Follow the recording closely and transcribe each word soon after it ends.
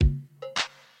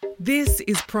This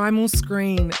is Primal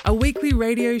Screen, a weekly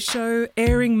radio show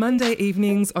airing Monday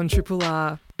evenings on Triple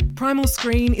R. Primal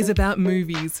Screen is about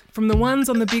movies, from the ones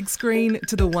on the big screen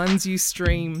to the ones you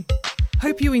stream.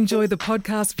 Hope you enjoy the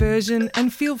podcast version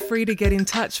and feel free to get in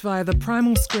touch via the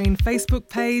Primal Screen Facebook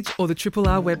page or the Triple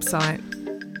R website.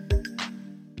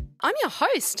 I'm your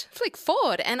host, Flick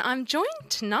Ford, and I'm joined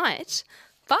tonight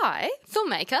by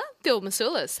filmmaker Bill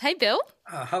Mousoulis. Hey, Bill.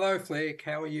 Hello, Flick.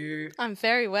 How are you? I'm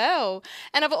very well.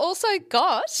 And I've also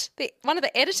got one of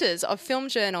the editors of film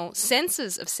journal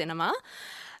Senses of Cinema,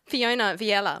 Fiona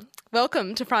Viella.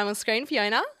 Welcome to Primal Screen,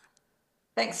 Fiona.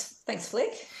 Thanks,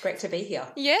 Flick. Great to be here.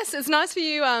 Yes, it's nice for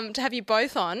you to have you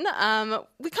both on.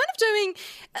 We're kind of doing,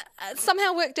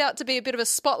 somehow worked out to be a bit of a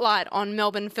spotlight on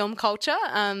Melbourne film culture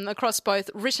across both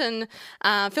written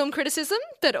film criticism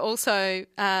but also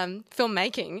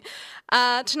filmmaking.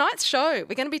 Tonight's show,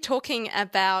 we're going to be talking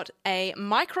about a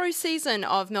micro season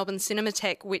of Melbourne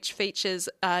Cinematheque, which features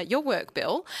your work,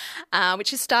 Bill,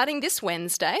 which is starting this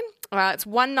Wednesday. It's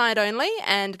one night only,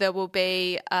 and there will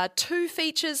be 2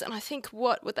 features, and I think,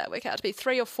 what would that work out to be,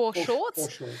 3 or 4 shorts? 4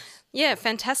 shorts. Yeah,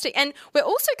 fantastic. And we're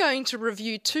also going to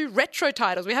review 2 retro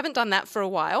titles. We haven't done that for a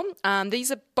while.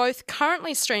 These are both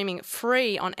currently streaming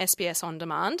free on SBS On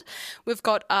Demand. We've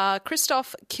got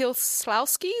Krzysztof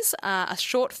Kieslowski's a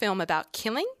short film about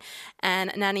killing,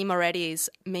 and Nanni Moretti's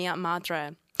Mia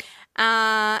Madre.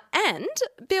 And,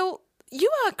 Bill,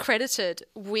 you are credited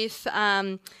with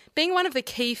being one of the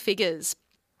key figures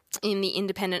in the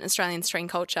independent Australian screen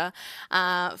culture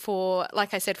for,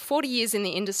 like I said, 40 years in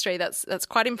the industry. That's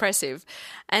quite impressive.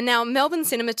 And now Melbourne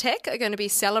Cinematheque are going to be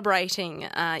celebrating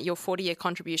your 40-year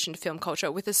contribution to film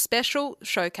culture with a special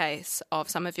showcase of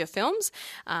some of your films,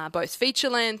 both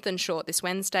feature-length and short, this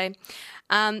Wednesday.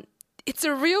 It's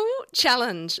a real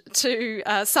challenge to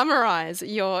summarise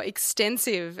your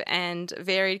extensive and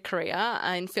varied career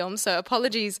in film, so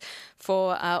apologies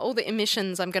for all the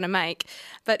omissions I'm going to make.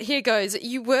 But here goes.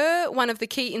 You were one of the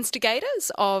key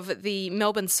instigators of the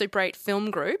Melbourne Super 8 Film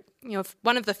Group. You're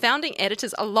one of the founding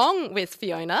editors, along with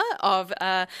Fiona, of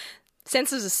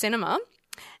Senses of Cinema.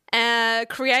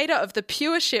 Creator of the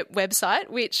Pure Ship website,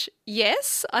 which,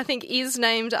 yes, I think is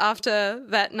named after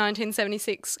that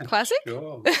 1976 classic.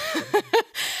 Sure.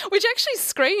 Which actually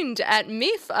screened at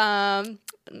MIFF,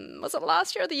 was it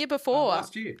last year or the year before?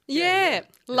 Last year. Yeah,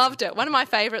 loved it. One of my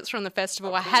favourites from the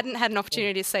festival. I hadn't had an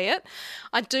opportunity to see it.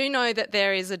 I do know that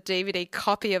there is a DVD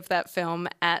copy of that film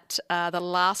at the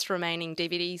last remaining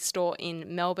DVD store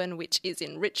in Melbourne, which is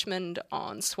in Richmond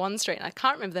on Swan Street. I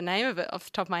can't remember the name of it off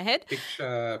the top of my head.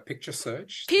 Picture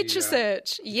Search. Picture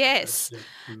Search, yes.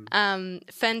 Yeah.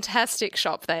 Fantastic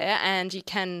shop there, and you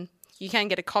can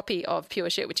get a copy of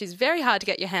Pure Shit, which is very hard to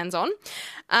get your hands on.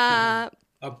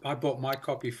 I bought my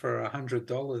copy for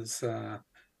 $100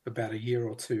 about a year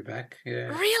or 2 back. Yeah.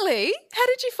 Really? How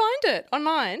did you find it?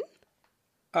 Online?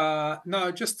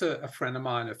 No, just a friend of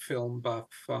mine, a film buff.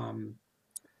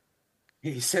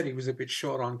 He said he was a bit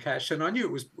short on cash, and I knew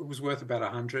it was worth about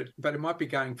 $100, but it might be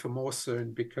going for more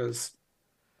soon because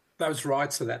those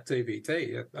rights to that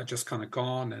DVD are just kind of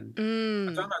gone, and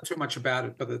I don't know too much about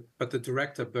it. But the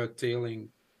director, Bert Dealing,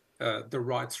 the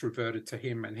rights reverted to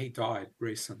him, and he died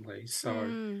recently.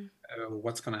 So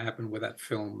what's going to happen with that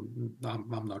film,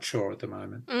 I'm not sure at the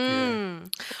moment. Yeah.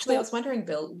 Actually, I was wondering,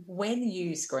 Bill, when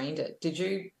you screened it, did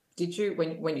you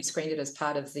when you screened it as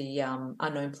part of the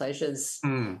Unknown Pleasures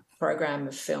program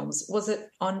of films, was it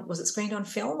screened on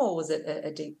film or was it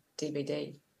a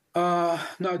DVD?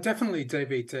 No, definitely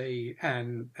DVD,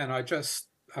 and I just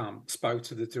spoke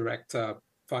to the director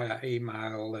via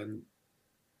email, and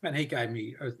he gave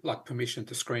me permission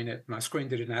to screen it, and I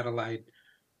screened it in Adelaide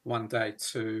one day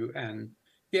too, and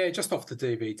yeah, just off the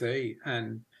DVD,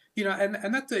 and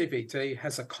and that DVD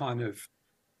has a kind of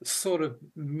sort of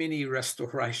mini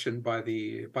restoration by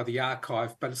the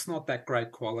archive, but it's not that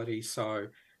great quality, so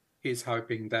he's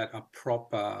hoping that a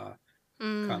proper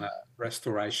kind of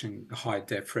restoration, high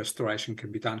def restoration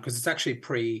can be done, because it's actually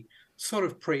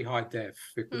pre-high def.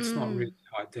 It's not really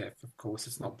high def, of course.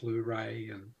 It's not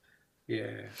Blu-ray, and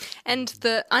yeah. And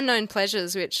the Unknown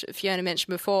Pleasures, which Fiona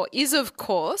mentioned before, is of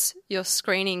course your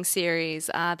screening series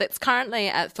that's currently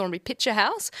at Thornbury Picture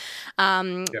House,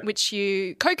 which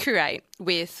you co-curate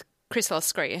with Chris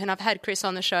Loscree, and I've had Chris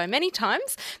on the show many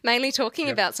times, mainly talking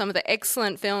about some of the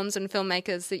excellent films and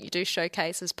filmmakers that you do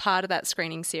showcase as part of that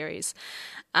screening series.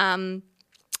 And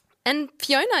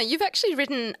Fiona, you've actually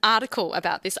written an article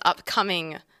about this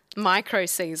upcoming micro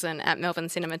season at Melbourne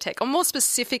Cinematheque, or more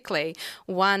specifically,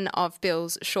 one of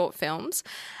Bill's short films.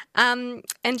 And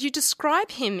you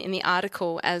describe him in the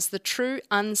article as the true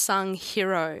unsung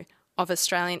hero of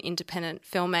Australian independent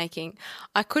filmmaking.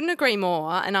 I couldn't agree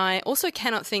more, and I also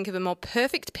cannot think of a more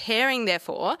perfect pairing,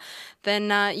 therefore,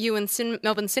 than you and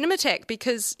Melbourne Cinematheque,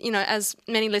 because, you know, as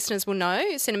many listeners will know,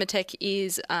 Cinematheque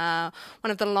is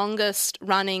one of the longest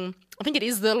running, I think it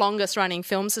is the longest running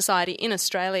film society in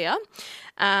Australia.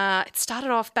 It started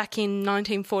off back in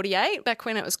 1948, back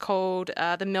when it was called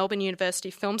the Melbourne University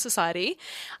Film Society.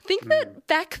 I think that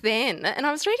back then, and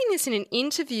I was reading this in an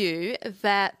interview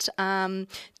that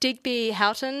Digby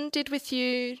Houghton did with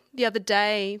you the other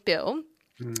day, Bill,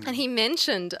 and he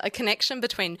mentioned a connection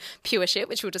between Pure Shit,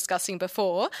 which we were discussing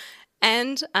before,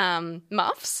 and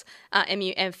MUFS,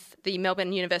 MUF, the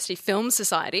Melbourne University Film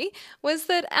Society, was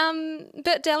that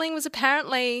Bert Delling was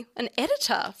apparently an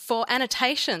editor for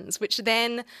annotations, which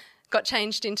then got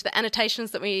changed into the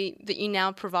annotations that you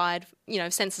now provide, you know,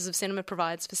 Senses of Cinema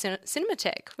provides for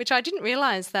Cinematheque, which I didn't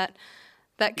realise that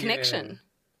connection.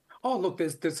 Yeah. Oh, look,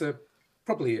 there's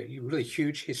probably a really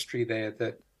huge history there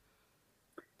that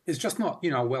is just not, you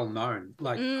know, well known.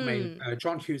 Like, I mean,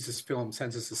 John Hughes's film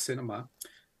Senses of Cinema,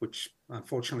 which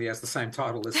unfortunately has the same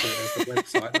title as the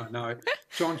website, I know.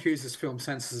 John Hughes's film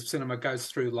Senses of Cinema goes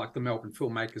through like the Melbourne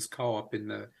Filmmakers Co-op in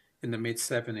the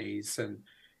mid-70s,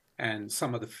 and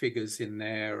some of the figures in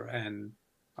there, and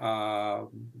I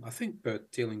think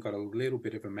Bert Dealing got a little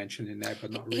bit of a mention in there,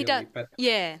 but not really. But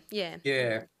yeah.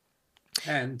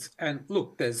 And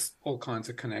look, there's all kinds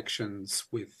of connections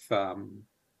with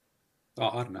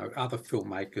I don't know, other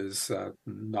filmmakers,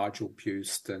 Nigel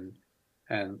Buste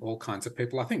and all kinds of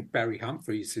people. I think Barry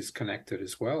Humphries is connected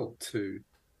as well to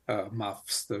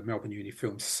MUFS, the Melbourne Uni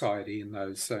Film Society, in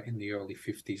those in the early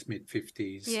 50s, mid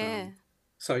 50s. Yeah.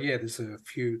 So yeah, there's a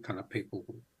few kind of people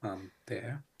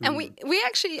there. And we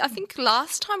actually, I think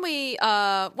last time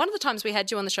one of the times we had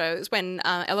you on the show was when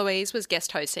Eloise was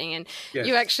guest hosting, and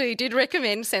you actually did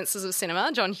recommend Senses of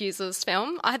Cinema, John Hughes's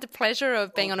film. I had the pleasure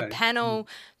of being on a panel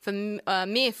for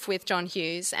MIF with John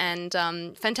Hughes, and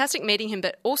fantastic meeting him,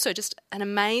 but also just an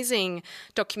amazing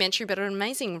documentary, but an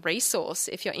amazing resource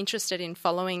if you're interested in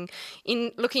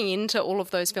looking into all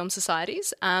of those film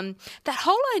societies. That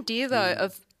whole idea, though,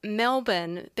 of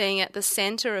Melbourne being at the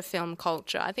centre of film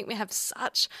culture, I think we have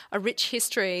such a rich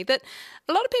history that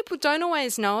a lot of people don't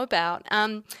always know about.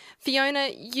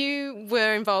 Fiona, you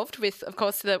were involved with, of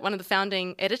course, one of the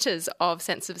founding editors of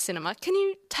Sense of Cinema. Can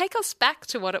you take us back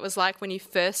to what it was like when you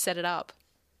first set it up?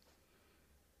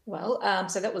 Well,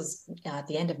 so that was at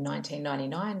the end of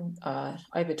 1999,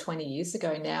 over 20 years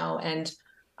ago now. And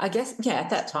I guess,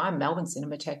 at that time, Melbourne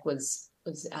Cinematheque was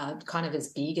kind of as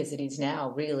big as it is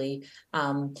now, really.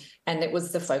 And it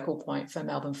was the focal point for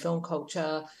Melbourne film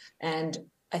culture. And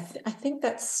I think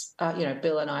that's,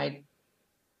 Bill and I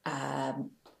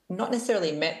not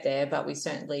necessarily met there, but we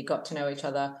certainly got to know each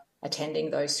other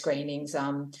attending those screenings.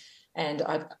 And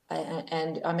I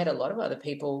met a lot of other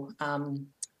people,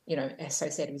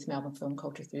 associated with Melbourne film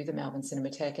culture through the Melbourne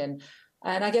Cinematheque.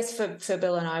 And I guess for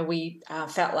Bill and I, we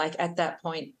felt like at that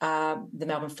point the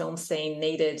Melbourne film scene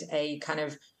needed a kind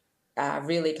of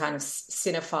really kind of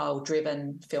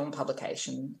cinephile-driven film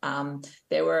publication.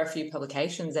 There were a few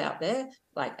publications out there,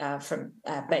 like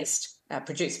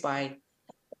produced by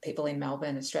people in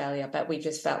Melbourne, Australia, but we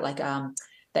just felt like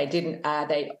maybe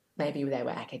they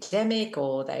were academic,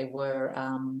 or they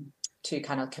were too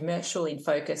kind of commercial in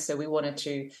focus. So we wanted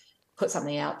to put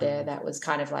something out there that was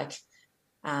kind of like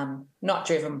not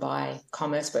driven by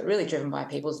commerce, but really driven by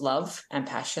people's love and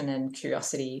passion and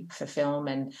curiosity for film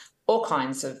and all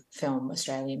kinds of film,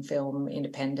 Australian film,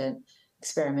 independent,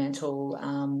 experimental,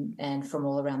 and from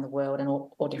all around the world, and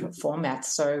all different formats.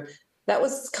 So that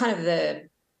was kind of the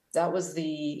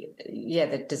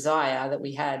desire that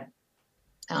we had.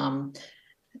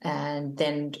 And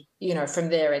then, from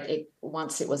there, it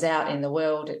once it was out in the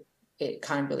world, it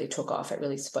kind of really took off. It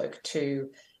really spoke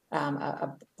to a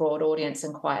broad audience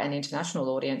and quite an international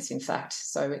audience, in fact.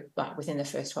 So within the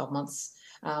first 12 months,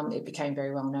 it became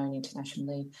very well known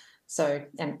internationally. So,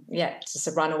 it's just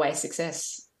a runaway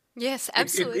success. Yes,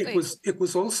 absolutely. It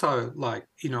was also like,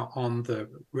 on the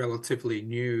relatively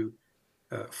new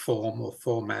form or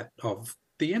format of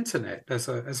the internet as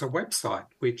a website,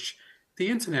 which the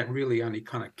internet really only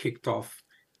kind of kicked off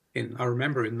I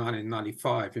remember in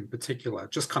 1995 in particular,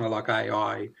 just kind of like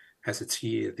AI has its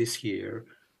year this year.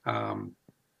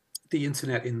 The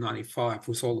internet in 95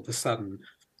 was all of a sudden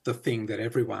the thing that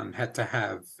everyone had to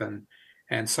have,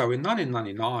 and so in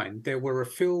 1999 there were a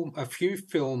few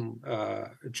film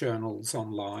journals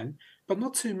online, but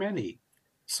not too many.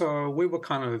 So we were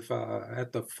kind of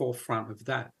at the forefront of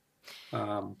that,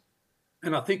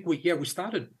 and I think we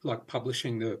started like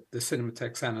publishing the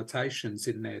Cinematheque's annotations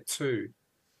in there too.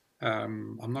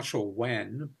 I'm not sure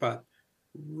when, but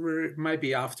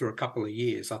maybe after a couple of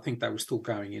years. I think they were still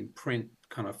going in print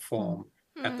kind of form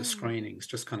at the screenings,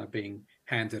 just kind of being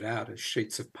handed out as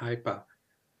sheets of paper.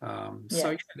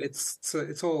 So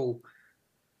it's all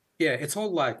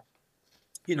like,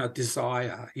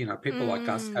 desire. People like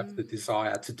us have the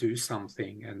desire to do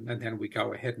something, and then we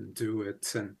go ahead and do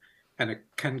it, and it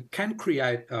can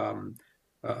create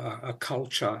a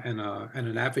culture and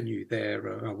an avenue there,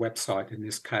 a website in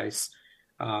this case,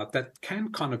 that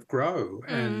can kind of grow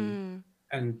and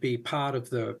be part of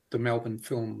the Melbourne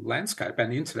film landscape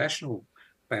and the international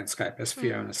landscape, as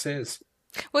Fiona says.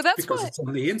 Well, that's because why it's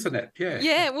on the internet.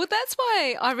 Yeah, well, that's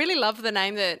why I really love the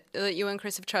name that you and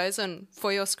Chris have chosen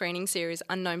for your screening series,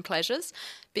 Unknown Pleasures,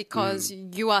 because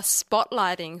you are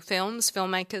spotlighting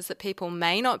filmmakers that people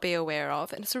may not be aware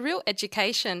of, and it's a real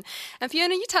education. And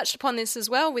Fiona, you touched upon this as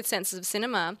well with Senses of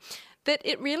Cinema, that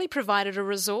it really provided a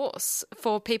resource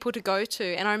for people to go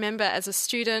to. And I remember as a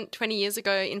student 20 years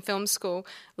ago in film school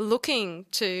looking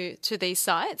to these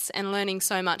sites and learning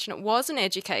so much, and it was an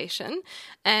education.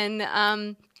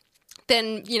 And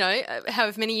then,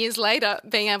 however many years later,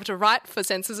 being able to write for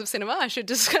Senses of Cinema, I should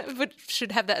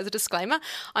have that as a disclaimer.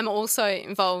 I'm also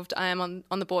involved, I am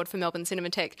on the board for Melbourne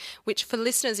Cinematheque, which for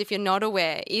listeners, if you're not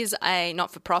aware, is a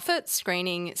not-for-profit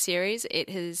screening series.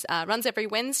 It runs every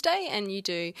Wednesday, and you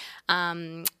do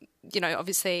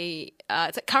obviously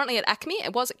it's currently at Acme.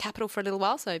 It was at Capitol for a little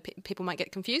while, so people might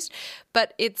get confused.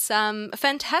 But it's a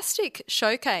fantastic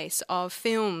showcase of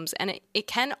films, and it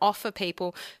can offer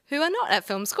people who are not at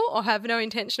film school or have no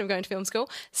intention of going to film school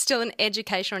still an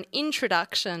education or an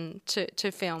introduction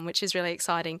to film, which is really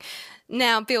exciting.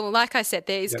 Now, Bill, like I said,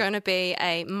 there is going to be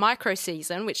a micro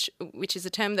season, which is a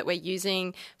term that we're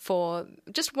using for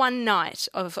just one night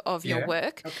of your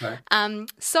work. Okay.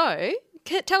 So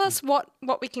tell us what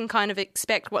we can kind of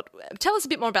expect. Tell us a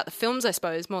bit more about the films, I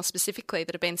suppose, more specifically,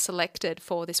 that have been selected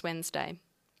for this Wednesday.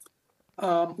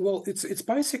 Well, it's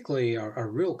basically a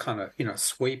real kind of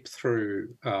sweep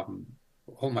through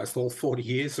almost all 40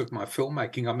 years of my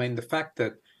filmmaking. I mean, the fact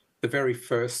that the very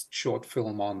first short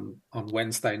film on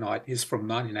Wednesday night is from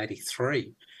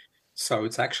 1983, so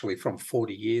it's actually from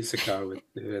 40 years ago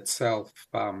itself.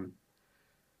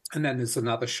 And then there's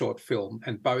another short film,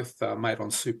 and both made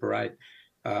on Super 8.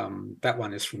 That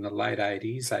one is from the late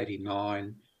 80s,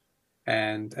 89.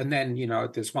 And then,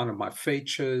 there's one of my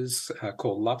features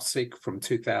called Lovesick from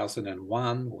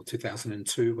 2001 or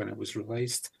 2002 when it was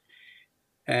released.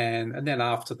 And then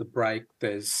after the break,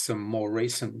 there's some more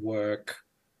recent work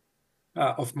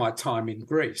of my time in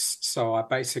Greece. So I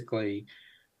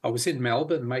was in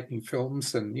Melbourne making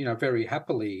films and, very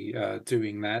happily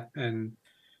doing that.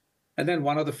 And then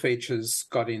one of the features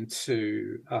got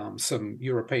into some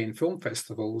European film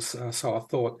festivals. So I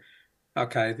thought,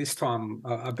 okay, this time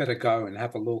I better go and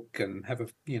have a look and have a,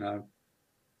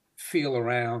 feel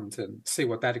around and see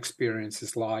what that experience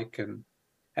is like. And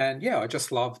I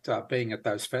just loved being at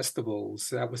those festivals.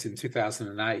 That was in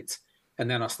 2008. And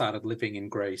then I started living in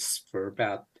Greece for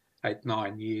about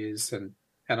 8-9 years. And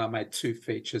I made 2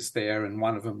 features there, and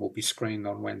one of them will be screened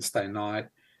on Wednesday night.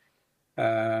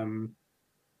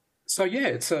 So,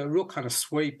 it's a real kind of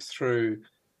sweep through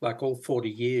like all 40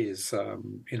 years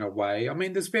in a way. I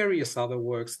mean, there's various other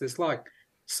works. There's like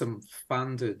some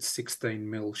funded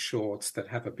 16mm shorts that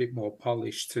have a bit more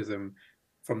polish to them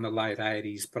from the late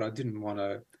 80s, but I didn't want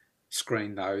to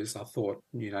screen those. I thought,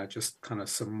 just kind of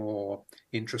some more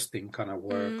interesting kind of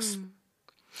works.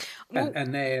 Well,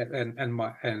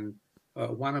 and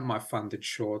one of my funded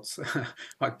shorts,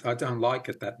 I don't like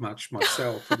it that much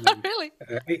myself. I mean, really?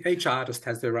 Each artist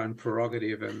has their own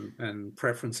prerogative and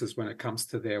preferences when it comes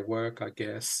to their work, I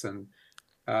guess. And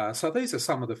so these are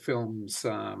some of the films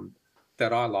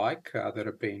that I like that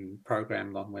have been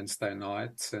programmed on Wednesday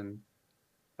nights. And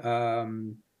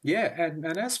and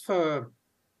as for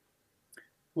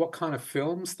what kind of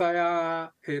films they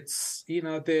are, it's,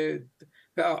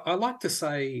 I like to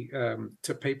say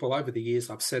to people over the years,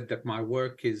 I've said that my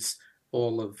work is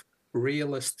all of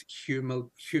realist,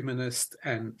 humanist,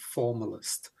 and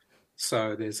formalist.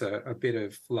 So there's a bit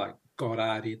of like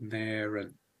Godard in there,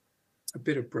 and a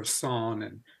bit of Bresson,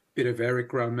 and a bit of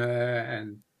Eric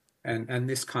Romer, and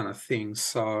this kind of thing.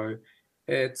 So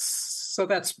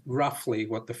that's roughly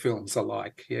what the films are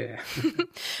like, yeah.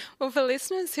 Well, for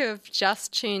listeners who have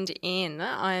just tuned in,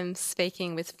 I'm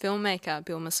speaking with filmmaker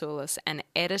Bill Mousoulis and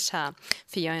editor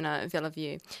Fiona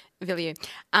Villieu. Villela,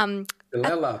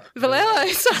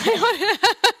 sorry.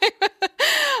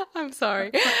 I'm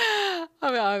sorry.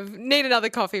 I need another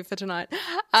coffee for tonight.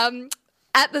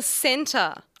 At the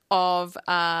centre of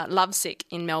Lovesick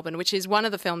in Melbourne, which is one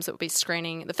of the films that will be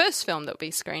screening, the first film that will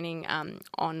be screening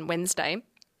on Wednesday,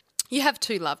 You have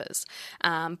two lovers,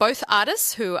 both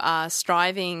artists who are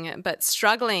striving but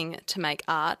struggling to make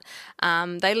art.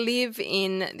 They live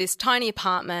in this tiny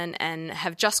apartment and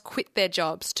have just quit their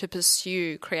jobs to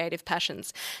pursue creative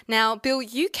passions. Now, Bill,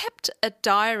 you kept a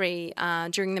diary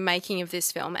during the making of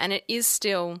this film, and it is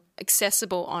still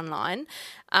accessible online.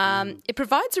 It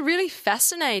provides a really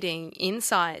fascinating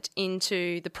insight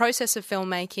into the process of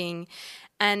filmmaking,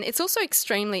 and it's also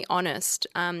extremely honest.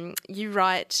 You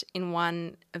write in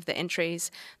one of the entries,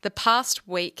 "The past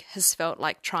week has felt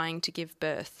like trying to give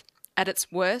birth. At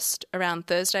its worst, around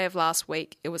Thursday of last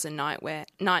week, it was a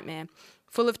nightmare,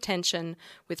 full of tension,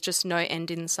 with just no end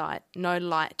in sight, no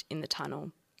light in the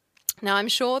tunnel." Now, I'm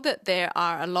sure that there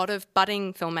are a lot of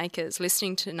budding filmmakers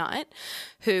listening tonight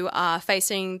who are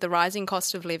facing the rising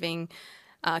cost of living,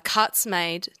 cuts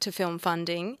made to film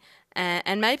funding,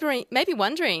 and maybe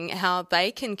wondering how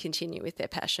they can continue with their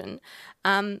passion.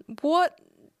 What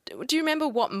do you remember?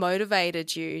 What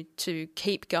motivated you to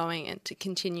keep going and to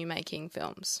continue making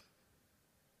films?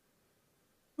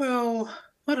 Well,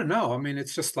 I don't know. I mean,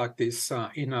 it's just like this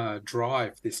inner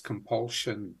drive, this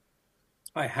compulsion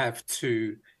I have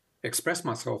to express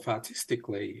myself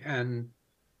artistically, and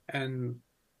I'm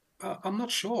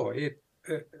not sure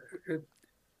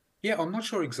I'm not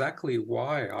sure exactly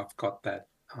why I've got that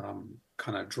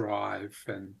kind of drive,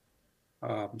 and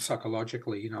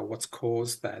psychologically, what's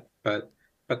caused that, but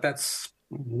that's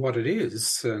what it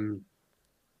is. And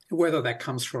whether that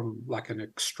comes from like an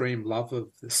extreme love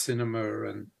of the cinema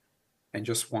and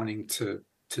just wanting to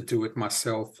do it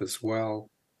myself as well,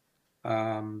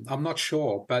 I'm not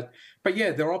sure. But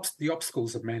yeah, the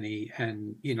obstacles are many,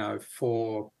 and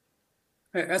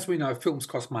as we know, films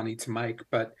cost money to make,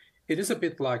 but it is a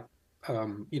bit like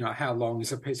how long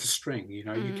is a piece of string? You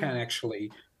can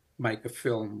actually make a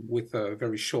film with a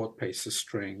very short piece of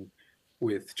string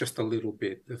with just a little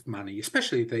bit of money,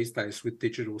 especially these days with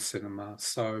digital cinema.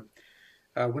 So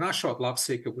when I shot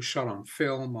Lovesick, it was shot on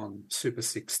film on Super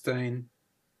 16.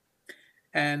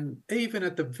 And even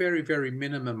at the very, very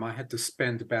minimum, I had to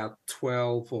spend about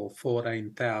 12 or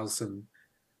 14,000,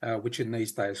 which in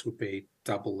these days would be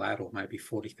double that, or maybe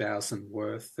 40,000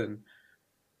 worth. And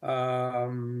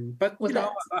but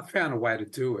I found a way to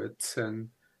do it. And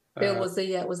Bill, was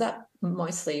that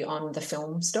mostly on the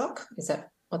film stock? Is that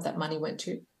what that money went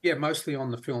to? Yeah, mostly on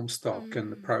the film stock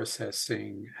and the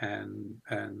processing and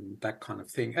that kind of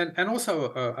thing, and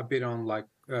also a bit on like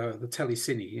the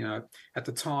telecine. At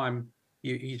the time,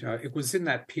 it was in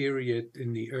that period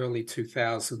in the early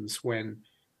 2000s when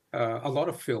a lot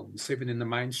of films, even in the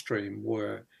mainstream,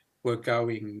 were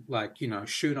going like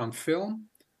shoot on film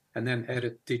and then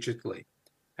edit digitally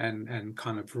and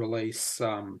kind of release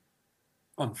on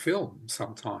film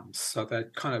sometimes. So they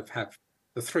kind of have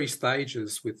the three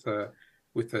stages with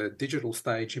a digital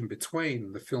stage in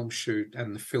between the film shoot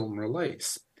and the film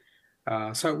release.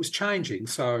 So it was changing.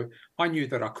 So I knew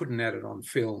that I couldn't edit on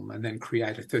film and then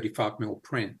create a 35mm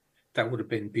print. That would have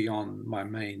been beyond my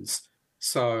means.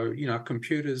 So,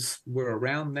 computers were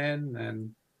around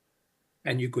then,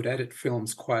 and you could edit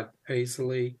films quite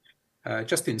easily,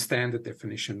 just in standard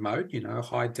definition mode.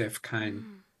 High def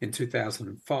came in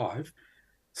 2005.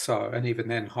 So, and even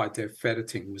then, high def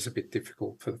editing was a bit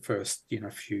difficult for the first,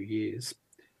 few years.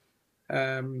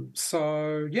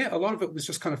 So yeah, a lot of it was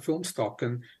just kind of film stock,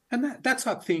 and that's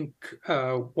I think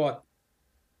what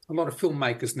a lot of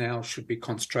filmmakers now should be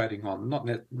concentrating on. Not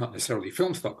necessarily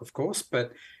film stock, of course,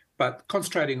 but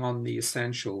concentrating on the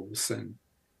essentials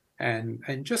and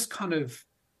just kind of.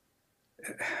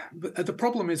 The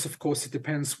problem is, of course, it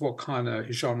depends what kind of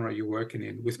genre you're working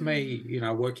in. With me,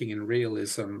 working in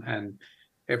realism and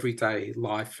everyday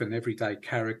life and everyday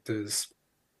characters,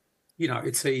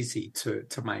 it's easy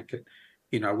to make it,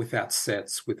 without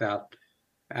sets, without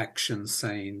action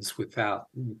scenes, without,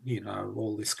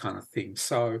 all this kind of thing.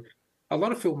 So a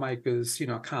lot of filmmakers,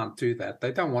 can't do that.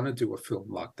 They don't want to do a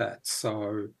film like that.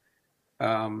 So,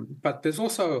 but there's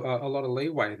also a lot of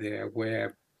leeway there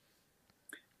where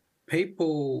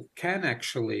people can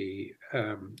actually,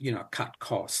 cut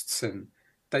costs, and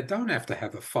they don't have to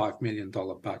have a $5 million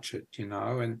budget,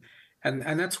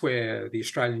 and that's where the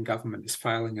Australian government is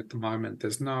failing at the moment.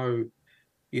 There's no,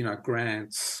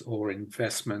 grants or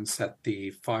investments at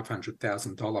the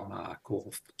 $500,000 mark or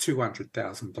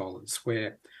 $200,000,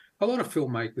 where a lot of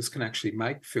filmmakers can actually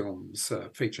make films,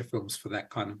 feature films for that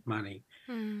kind of money.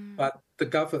 But the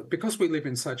government, because we live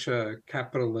in such a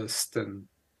capitalist and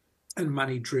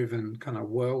money-driven kind of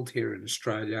world here in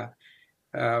Australia,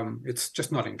 it's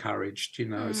just not encouraged,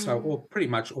 So pretty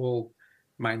much all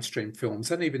mainstream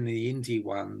films, and even the indie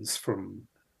ones from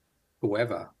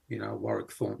whoever,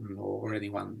 Warwick Thornton or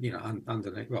anyone,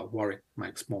 underneath. Well, Warwick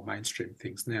makes more mainstream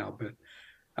things now, but,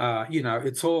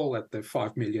 it's all at the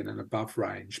 5 million and above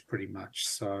range pretty much.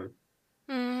 So,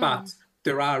 but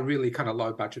there are really kind of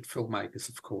low budget filmmakers,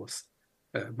 of course,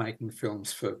 making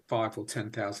films for $5,000 or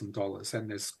 $10,000, and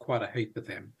there's quite a heap of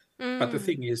them. But the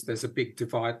thing is, there's a big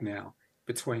divide now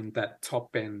between that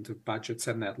top end of budgets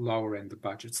and that lower end of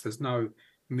budgets. There's no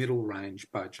middle range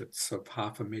budgets of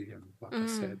 $500,000, like I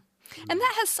said. And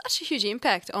that has such a huge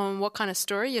impact on what kind of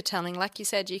story you're telling. Like you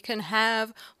said, you can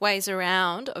have ways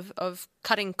around of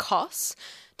cutting costs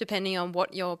depending on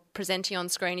what you're presenting on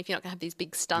screen. If you're not going to have these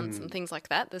big stunts and things like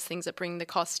that, there's things that bring the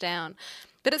cost down.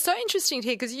 But it's so interesting to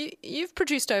hear because you've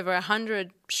produced over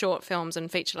 100 short films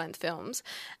and feature-length films,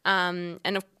 and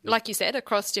like you said,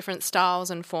 across different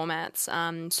styles and formats,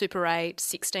 Super 8,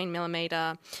 16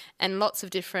 millimeter, and lots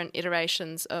of different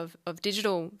iterations of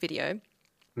digital video.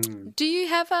 Do you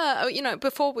have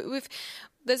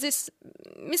there's this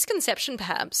misconception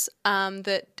perhaps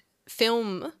that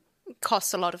film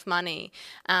costs a lot of money,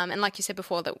 and like you said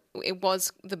before, that it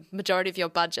was the majority of your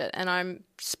budget. And I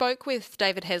spoke with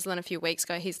David Heslin a few weeks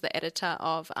ago. He's the editor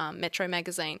of Metro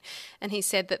magazine, and he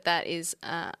said that is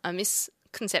a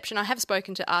misconception. I have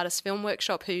spoken to Artist Film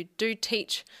Workshop who do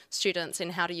teach students in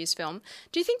how to use film.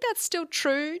 Do you think that's still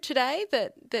true today,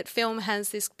 that film has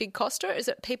this big cost, or is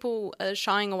it people are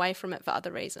shying away from it for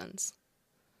other reasons?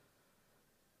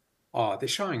 Oh, they're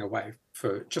shying away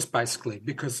for just basically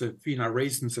because of,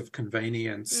 reasons of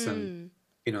convenience and,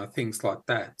 things like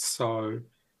that. So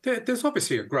there's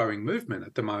obviously a growing movement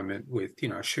at the moment with,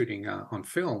 shooting on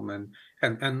film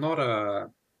and not a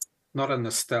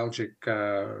nostalgic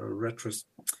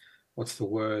what's the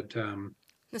word?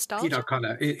 Nostalgia?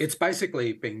 It's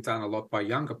basically being done a lot by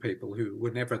younger people who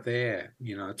were never there,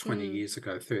 20 years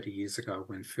ago, 30 years ago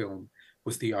when film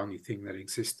was the only thing that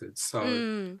existed. So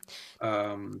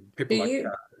people like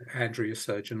Andrea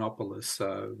Sergianopoulos,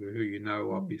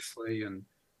 who obviously, and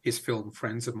his film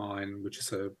Friends of Mine, which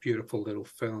is a beautiful little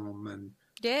film and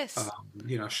yes,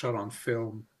 shot on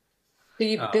film. Do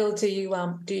you, Bill? Do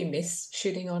you miss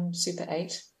shooting on Super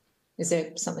 8? Is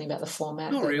there something about the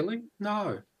format? Not really.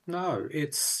 No.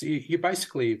 It's you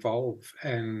basically evolve,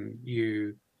 and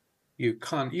you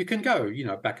can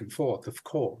go back and forth, of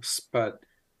course, but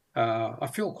I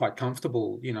feel quite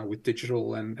comfortable with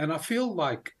digital, and I feel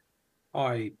like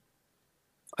I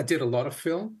did a lot of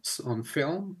films on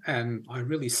film, and I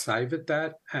really savoured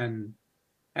that, and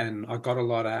I got a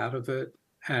lot out of it,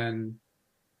 and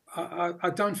I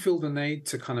don't feel the need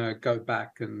to kind of go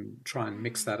back and try and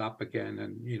mix that up again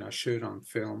and shoot on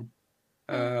film.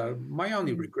 My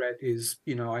only regret is,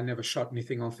 I never shot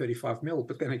anything on 35mm,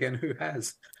 but then again, who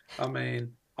has? I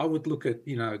mean, I would look at,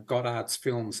 Goddard's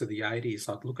films of the 80s.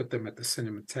 I'd look at them at the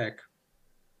Cinematheque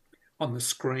on the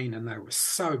screen, and they were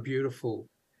so beautiful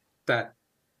that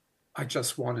I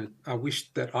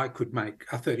wished that I could make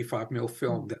a 35mm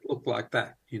film that looked like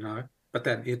that, But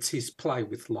then it's his play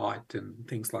with light and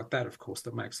things like that, of course,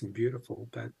 that makes them beautiful.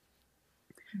 But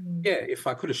yeah, if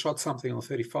I could have shot something on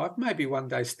 35, maybe one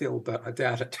day still, but I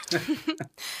doubt it.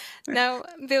 Now,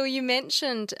 Bill, you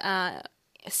mentioned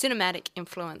cinematic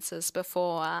influences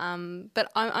before,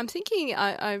 but I'm thinking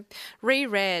I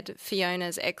reread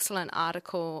Fiona's excellent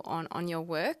article on your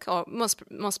work, or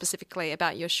more specifically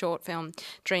about your short film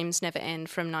Dreams Never End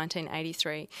from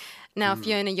 1983. Now,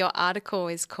 Fiona, your article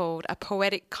is called A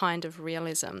Poetic Kind of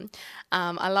Realism.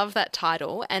 I love that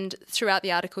title, and throughout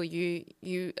the article you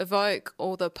evoke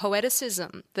all the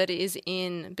poeticism that is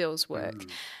in Bill's work.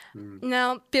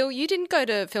 Now, Bill, you didn't go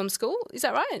to film school, is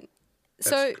that right?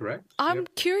 That's correct. I'm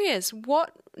curious,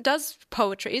 what is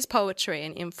poetry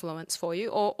an influence for you,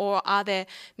 or are there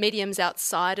mediums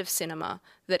outside of cinema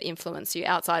that influence you,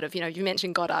 outside of, you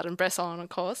mentioned Goddard and Bresson, of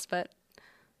course, but...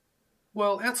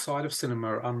 Well, outside of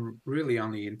cinema, I'm really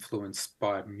only influenced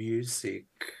by music.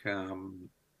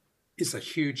 It's a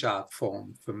huge art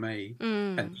form for me,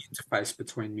 and the interface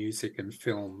between music and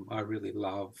film I really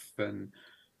love. And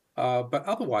but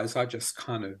otherwise, I just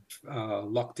kind of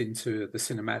locked into the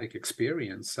cinematic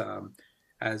experience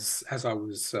as I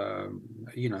was,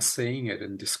 seeing it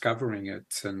and discovering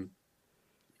it,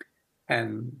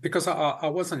 and because I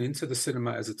wasn't into the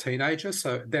cinema as a teenager,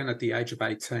 so then at the age of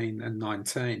 18 and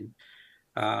 19.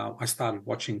 I started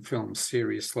watching films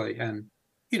seriously, and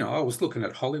I was looking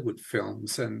at Hollywood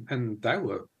films, and they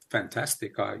were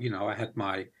fantastic. I had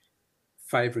my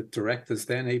favorite directors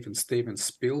then, even Steven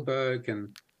Spielberg,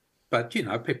 but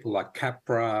people like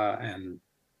Capra and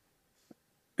a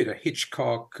bit of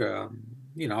Hitchcock. I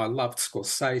loved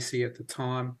Scorsese at the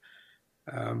time,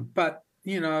 but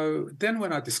then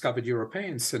when I discovered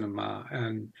European cinema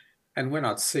and when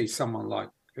I'd see someone like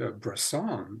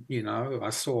Bresson, I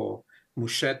saw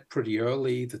Mouchette pretty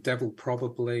early, The Devil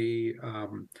Probably,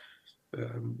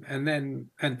 and then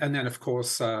of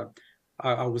course I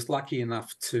was lucky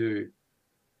enough to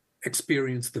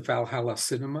experience the Valhalla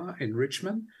Cinema in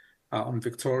Richmond on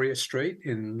Victoria Street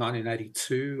in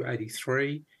 1982,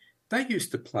 83. They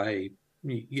used to play,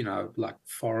 like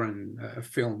foreign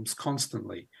films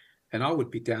constantly, and I would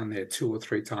be down there 2 or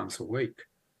 3 times a week.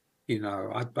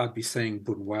 I'd be seeing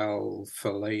Buñuel,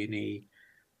 Fellini,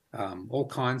 all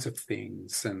kinds of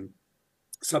things. And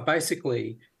so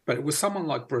basically, but it was someone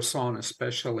like Bresson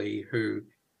especially who,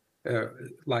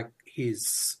 like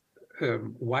his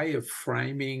way of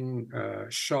framing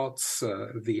shots,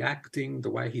 the acting, the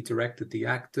way he directed the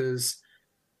actors,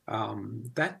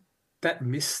 that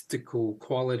mystical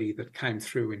quality that came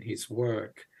through in his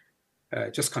work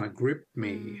just kind of gripped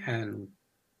me, and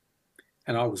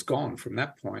I was gone from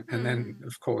that point. And then,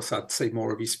 of course, I'd see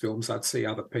more of his films. I'd see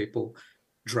other people,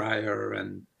 Dreyer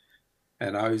and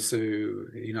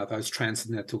Ozu, those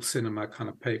transcendental cinema kind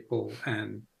of people,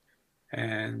 and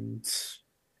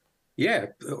yeah,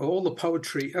 all the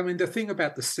poetry. I mean, the thing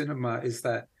about the cinema is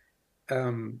that,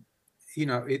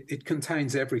 it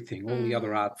contains everything, all the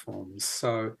other art forms.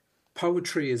 So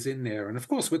poetry is in there. And of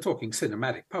course, we're talking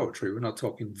cinematic poetry. We're not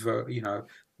talking,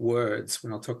 words.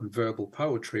 We're not talking verbal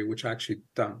poetry, which I actually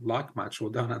don't like much or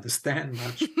don't understand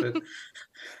much. But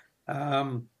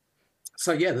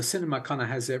so, yeah, the cinema kind of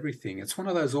has everything. It's one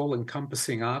of those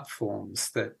all-encompassing art forms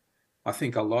that I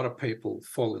think a lot of people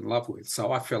fall in love with.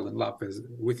 So I fell in love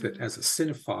with it as a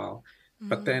cinephile.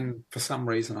 But then for some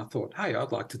reason I thought, hey,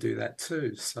 I'd like to do that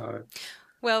too. So...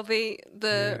 Well,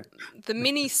 the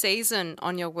mini season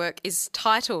on your work is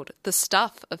titled "The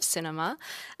Stuff of Cinema,"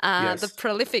 yes. The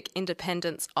prolific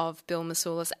independence of Bill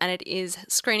Mousoulis, and it is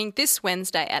screening this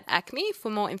Wednesday at ACME.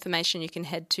 For more information, you can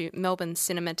head to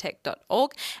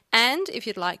melbournecinematheque.org, and if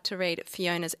you'd like to read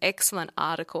Fiona's excellent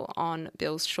article on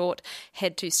Bill's short,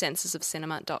 head to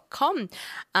sensorsofcinema.com.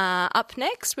 Up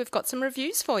next, we've got some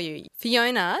reviews for you.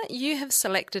 Fiona, you have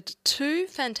selected 2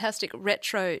 fantastic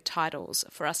retro titles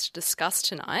for us to discuss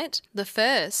tonight. The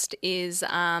first is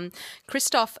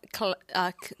Krzysztof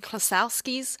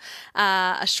Kieślowski's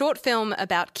a short film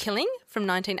about killing from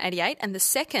 1988, and the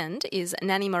second is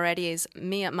Nanni Moretti's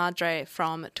Mia Madre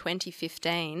from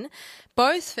 2015.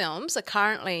 Both films are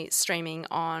currently streaming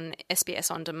on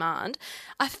SBS On Demand.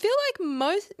 I feel like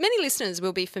many listeners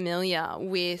will be familiar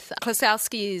with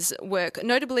Kieślowski's work,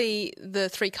 notably the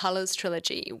Three Colours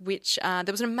trilogy, which there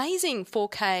was an amazing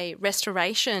 4K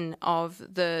restoration of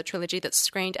the trilogy that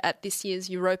screened at this year's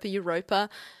Europa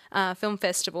Film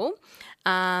Festival.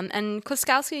 And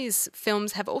Kieślowski's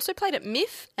films have also played at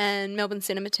MIFF and Melbourne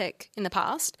Cinematheque in the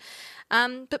past.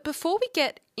 But before we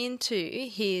get into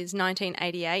his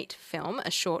 1988 film,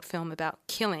 a short film about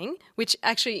killing, which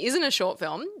actually isn't a short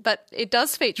film, but it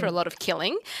does feature a lot of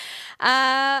killing,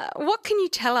 what can you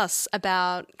tell us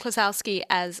about Kieślowski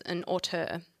as an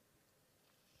auteur?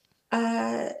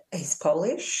 He's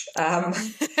Polish. I'm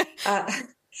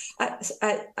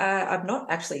not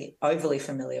actually overly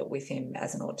familiar with him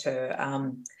as an auteur.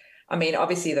 I mean,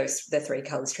 obviously, the Three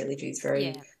Colours trilogy is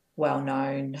very well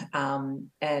known,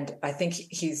 and I think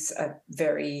he's a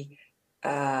very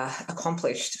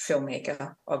accomplished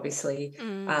filmmaker. Obviously,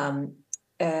 but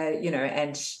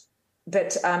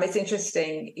it's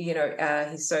interesting.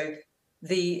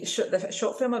 The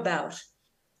short film about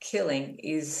killing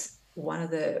is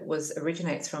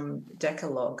originates from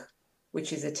Decalogue,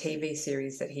 which is a TV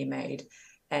series that he made,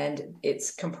 and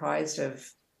it's comprised of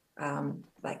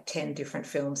 10 different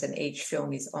films, and each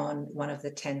film is on one of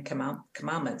the 10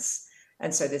 commandments.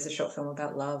 And so there's a short film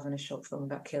about love and a short film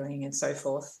about killing and so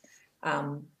forth.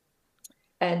 The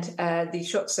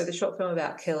short film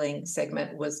about killing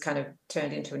segment was kind of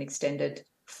turned into an extended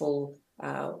full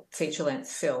feature-length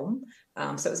film.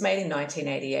 So it was made in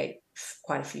 1988,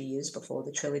 quite a few years before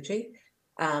the trilogy.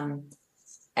 And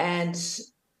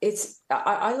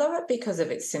I love it because of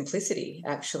its simplicity,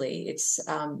 actually. It's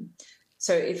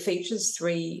so it features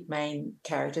 3 main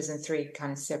characters and 3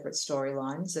 kind of separate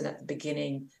storylines. And at the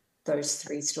beginning, those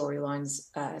 3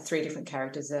 storylines, 3 different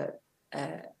characters are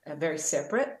very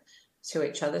separate to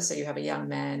each other. So you have a young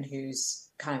man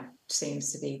who's kind of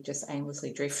seems to be just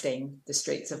aimlessly drifting the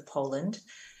streets of Poland.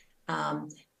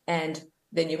 And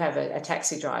then you have a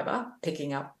taxi driver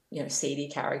picking up, seedy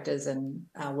characters and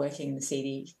working in the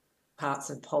seedy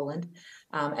parts of Poland.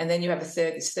 And then you have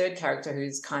this third character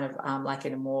who's kind of like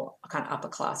in a more kind of upper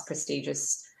class,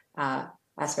 prestigious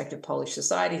aspect of Polish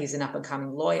society. He's an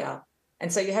up-and-coming lawyer.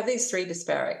 And so you have these 3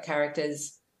 disparate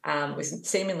characters with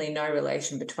seemingly no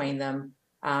relation between them.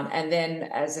 And then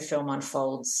as the film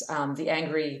unfolds,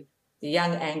 the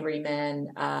young angry man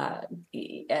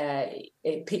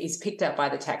is picked up by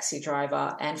the taxi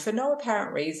driver, and for no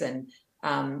apparent reason,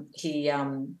 he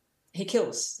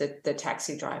kills the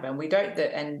taxi driver. And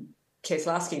and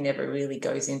Kieslowski never really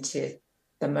goes into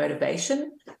the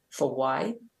motivation for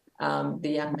why the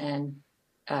young man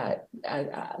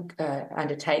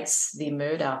undertakes the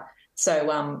murder.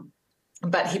 So,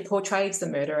 but he portrays the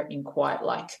murder in quite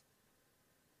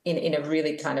in a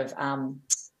really kind of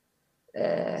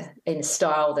in a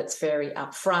style that's very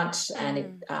upfront, and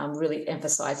it really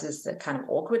emphasises the kind of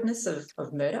awkwardness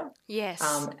of murder. Yes.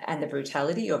 And the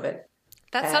brutality of it.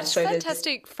 That's such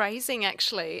fantastic phrasing,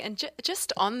 actually. And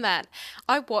just on that,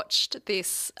 I watched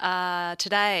this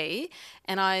today,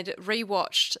 and I'd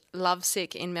rewatched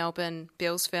Lovesick in Melbourne,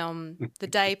 Bill's film, the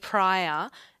day prior,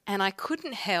 and I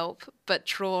couldn't help but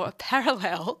draw a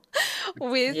parallel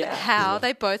with how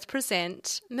they both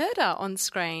present murder on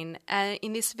screen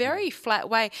in this very flat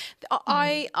way.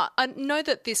 I know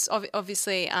that this,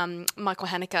 obviously, Michael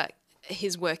Haneke,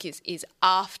 his work is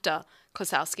after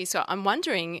Kieslowski, so I'm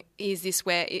wondering, is this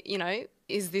where,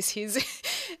 is this his,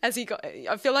 I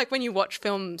feel like when you watch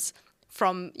films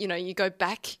from, you go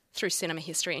back through cinema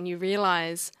history and you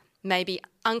realise maybe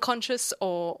unconscious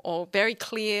or very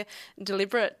clear,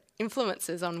 deliberate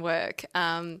influences on work.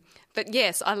 But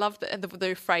yes, I love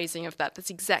the phrasing of that. That's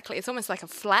exactly, it's almost like a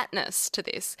flatness to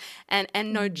this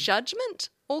and no judgment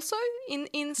also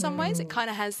in some ways. It kind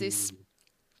of has this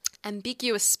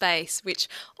ambiguous space, which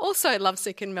also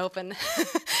Lovesick in Melbourne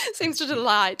seems to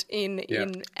delight in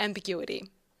ambiguity.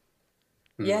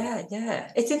 Yeah.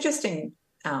 It's interesting.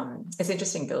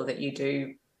 Bill, that you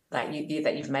do that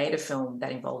you've made a film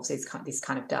that involves this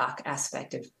kind of dark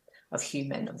aspect of the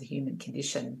human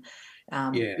condition,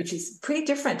 which is pretty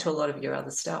different to a lot of your other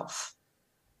stuff.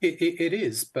 It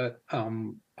is, but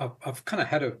I've kind of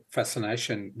had a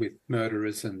fascination with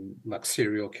murderers and like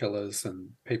serial killers and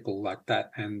people like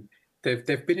that, and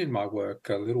they've been in my work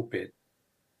a little bit,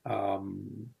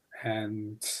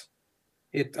 and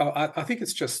I think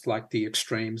it's just like the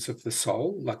extremes of the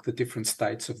soul, like the different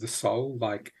states of the soul,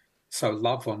 like so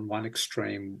love on one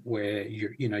extreme where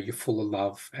you're full of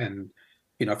love and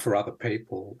for other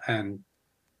people, and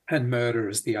murder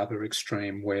is the other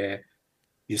extreme where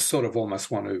you sort of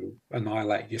almost want to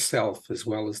annihilate yourself as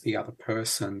well as the other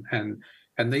person.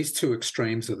 And these two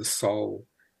extremes of the soul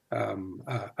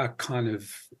are kind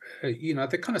of, they're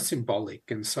kind of symbolic.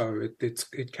 And so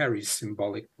it carries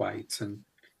symbolic weight. And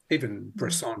even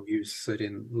Bresson uses it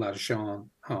in L'Argent,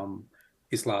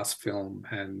 his last film.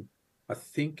 And I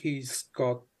think he's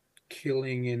got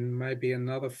killing in maybe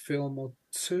another film or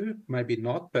two, maybe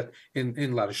not. But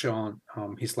in L'Argent,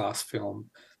 his last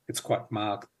film, it's quite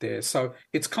marked there. So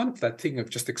it's kind of that thing of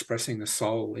just expressing the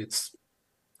soul. It's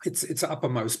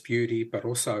uppermost beauty, but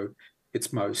also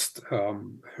its most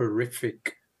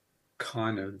horrific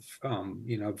kind of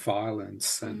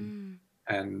violence and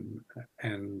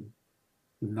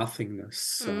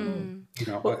nothingness.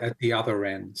 At the other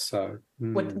end. So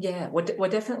we're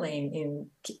definitely in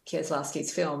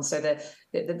Kieslowski's film. So that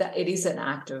it is an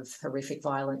act of horrific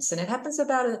violence, and it happens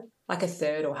about a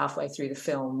third or halfway through the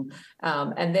film,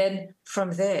 and then from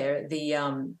there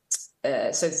then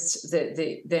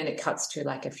it cuts to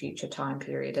like a future time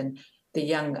period, and the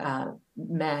young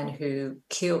man who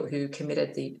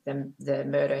committed the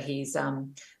murder, he's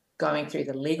going through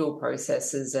the legal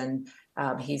processes, and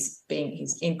he's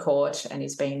in court and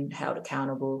he's being held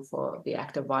accountable for the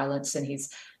act of violence, and he's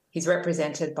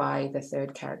represented by the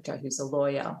third character, who's a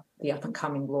lawyer, the up and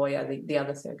coming lawyer, the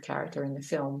other third character in the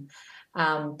film.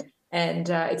 And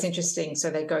it's interesting. So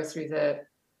they go through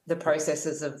the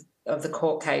processes of the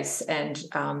court case, and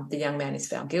the young man is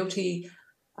found guilty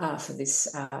for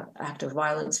this act of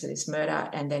violence, for this murder,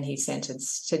 and then he's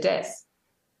sentenced to death.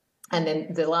 And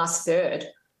then the last third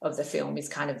of the film is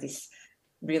kind of this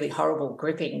really horrible,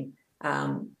 gripping,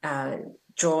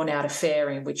 drawn-out affair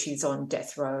in which he's on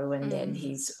death row, and then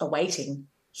he's awaiting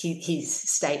his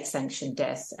state-sanctioned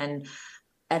death. And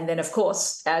then, of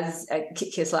course, as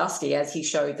Kieslowski, as he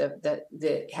showed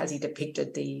as he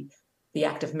depicted the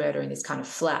act of murder in this kind of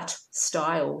flat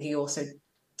style, he also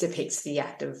depicts the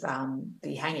act of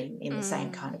the hanging in the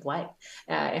same kind of way,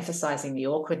 emphasising the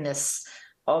awkwardness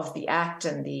of the act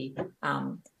and the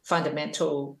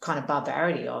fundamental kind of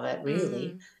barbarity of it,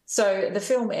 really. So the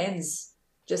film ends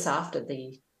just after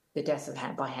the death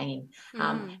by hanging,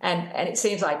 and it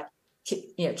seems like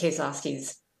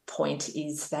Kieslowski's point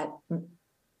is that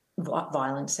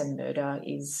violence and murder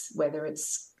is, whether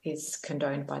it's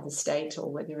condoned by the state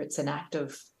or whether it's an act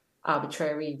of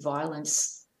arbitrary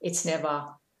violence, it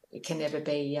can never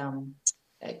be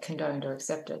condoned or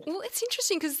accepted. Well, it's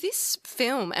interesting because this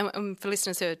film, and for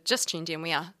listeners who are just tuned in,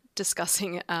 we are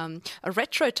discussing a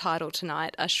retro title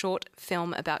tonight, a short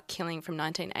film about killing from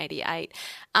 1988.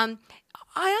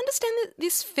 I understand that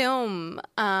this film,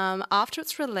 after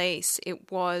its release,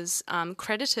 it was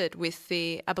credited with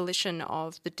the abolition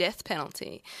of the death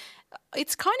penalty.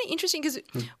 It's kind of interesting because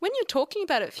when you're talking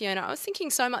about it, Fiona, I was thinking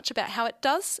so much about how it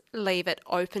does leave it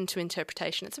open to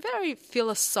interpretation. It's a very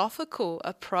philosophical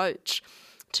approach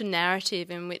to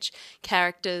narrative in which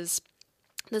characters,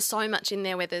 there's so much in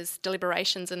there where there's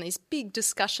deliberations and these big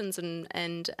discussions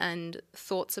and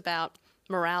thoughts about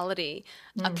morality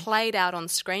are played out on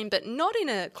screen, but not in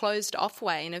a closed-off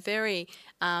way, in a very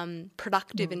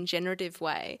productive and generative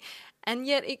way. And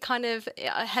yet it kind of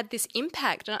had this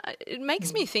impact. And it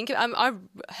makes me think, I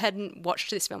hadn't watched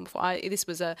this film before. This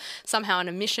was somehow an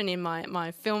omission in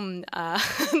my film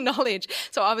knowledge.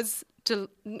 So I was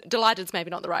delighted is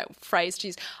maybe not the right phrase to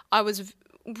use. I was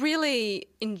really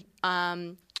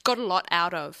got a lot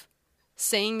out of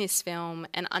seeing this film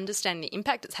and understanding the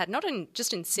impact it's had, not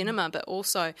just in cinema, but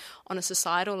also on a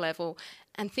societal level,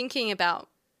 and thinking about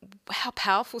how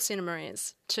powerful cinema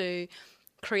is to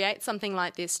create something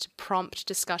like this, to prompt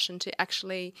discussion, to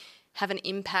actually have an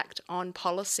impact on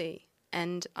policy.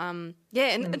 And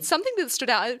it's something that stood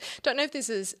out. I don't know if this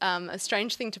is a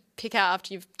strange thing to pick out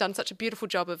after you've done such a beautiful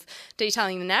job of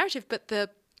detailing the narrative, but the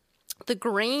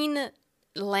green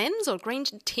lens or green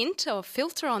tint or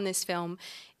filter on this film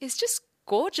is just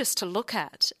gorgeous to look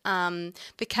at.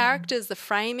 The characters, the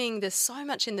framing, there's so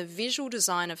much in the visual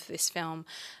design of this film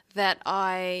that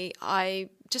I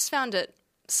just found it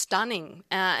stunning,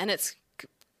 and it's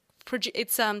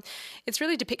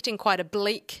really depicting quite a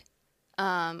bleak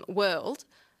world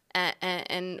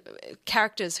and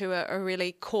characters who are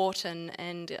really caught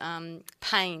and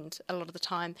pained a lot of the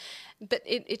time, but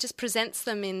it just presents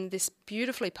them in this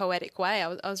beautifully poetic way.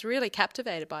 I was really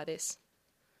captivated by this.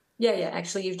 Yeah,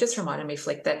 actually, you've just reminded me,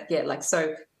 Flick, that,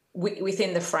 so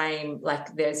within the frame,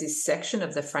 like there's this section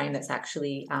of the frame that's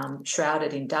actually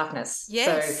shrouded in darkness.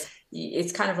 Yes. So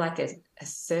it's kind of like a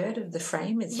third of the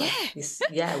frame is like this,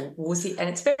 woozy, and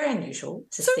it's very unusual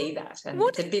to see that. And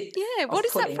it's a bit what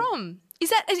is that from?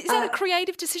 Is that a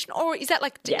creative decision, or is that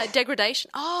like degradation?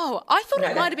 Oh, I thought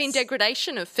it might have been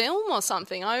degradation of film or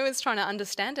something. I was trying to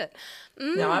understand it.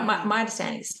 No, my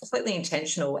understanding is completely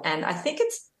intentional, and I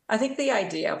think the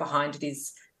idea behind it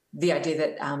is the idea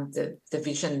that the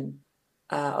vision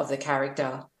of the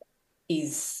character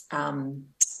is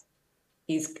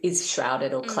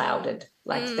shrouded or clouded.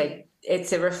 Like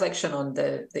it's a reflection on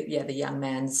the young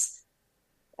man's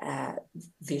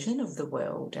vision of the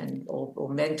world and or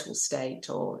mental state,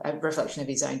 or a reflection of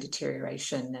his own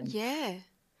deterioration and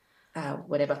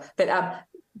whatever. But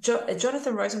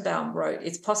Jonathan Rosenbaum wrote,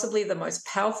 it's possibly the most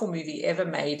powerful movie ever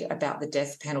made about the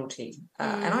death penalty.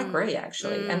 And I agree,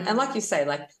 actually. And like you say,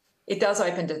 like it does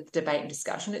open to debate and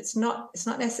discussion. It's not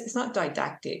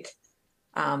didactic,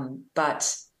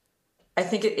 but I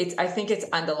think its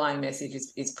underlying message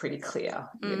is pretty clear.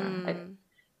 You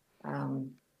know.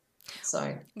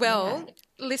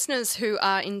 Listeners who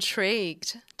are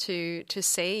intrigued to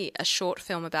see a short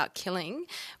film about killing,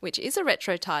 which is a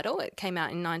retro title, it came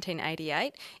out in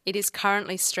 1988. It is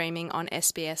currently streaming on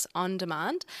SBS On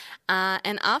Demand.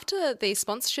 And after the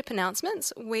sponsorship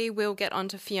announcements, we will get on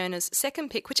to Fiona's second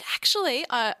pick, which actually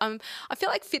I feel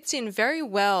like fits in very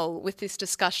well with this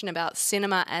discussion about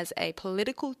cinema as a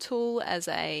political tool, as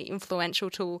a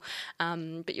influential tool.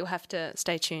 But you'll have to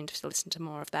stay tuned to listen to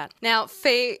more of that. Now,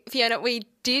 Fiona, we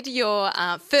did your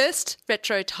first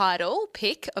retro title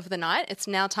pick of the night. It's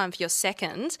now time for your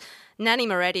second, Nanni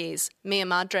Moretti's Mia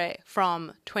Madre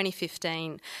from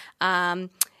 2015.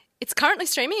 It's currently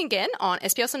streaming again on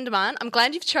SBS On Demand. I'm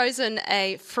glad you've chosen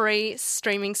a free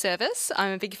streaming service.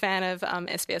 I'm a big fan of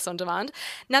SBS On Demand.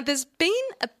 Now, there's been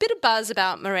a bit of buzz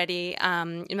about Moretti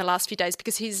in the last few days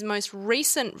because his most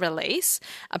recent release,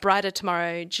 A Brighter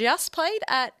Tomorrow, just played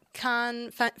at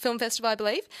Cannes Film Festival, I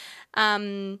believe.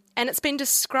 And it's been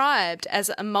described as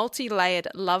a multi-layered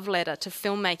love letter to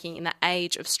filmmaking in the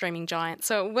age of streaming giants.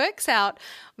 So it works out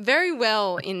very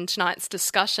well in tonight's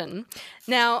discussion.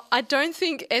 Now, I don't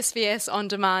think SBS On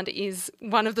Demand is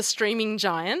one of the streaming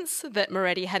giants that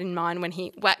Moretti had in mind when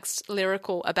he waxed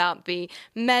lyrical about the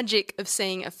magic of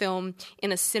seeing a film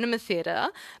in a cinema theatre.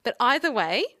 But either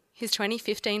way, his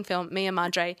 2015 film, Mia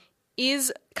Madre,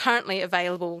 is currently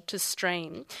available to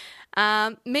stream.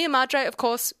 Mia Madre, of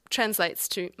course, translates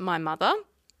to My Mother.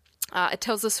 It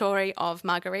tells the story of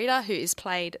Margarita, who is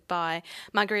played by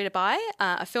Margarita Bai,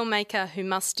 a filmmaker who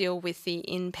must deal with the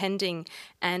impending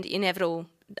and inevitable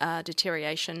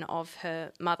deterioration of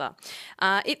her mother.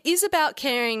 It is about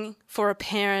caring for a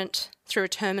parent through a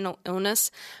terminal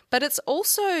illness, but it's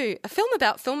also a film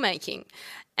about filmmaking.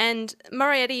 And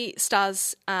Moretti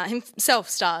himself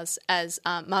stars as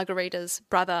Margarita's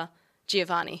brother,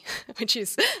 Giovanni, which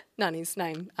is Nani's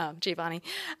name, Giovanni.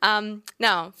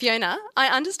 Now, Fiona, I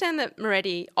understand that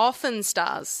Moretti often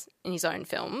stars in his own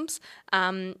films.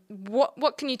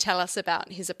 What can you tell us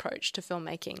about his approach to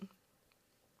filmmaking?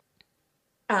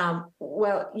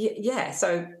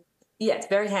 It's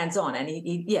very hands-on, and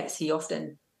he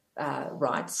often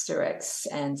writes, directs,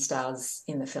 and stars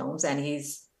in the films, and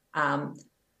he's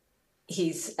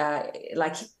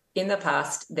like in the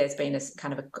past, there's been a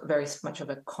kind of a very much of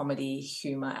a comedy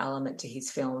humor element to his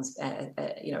films,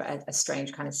 a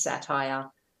strange kind of satire,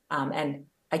 and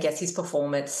I guess his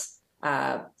performance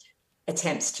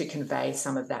attempts to convey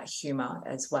some of that humor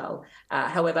as well.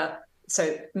 However,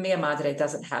 so Mia Madre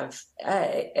doesn't have.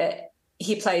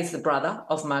 He plays the brother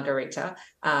of Margarita.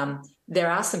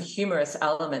 There are some humorous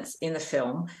elements in the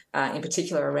film, in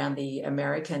particular around the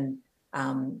American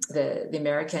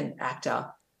actor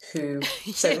who.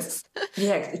 Yes.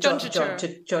 John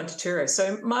Turturro.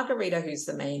 So Margarita, who's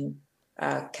the main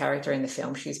character in the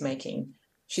film, she's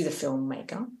a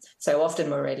filmmaker. So often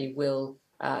Moretti will.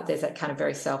 There's that kind of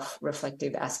very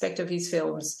self-reflective aspect of his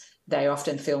films. They are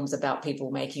often films about people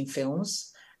making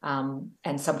films. And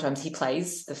sometimes he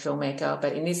plays the filmmaker,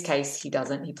 but in this case he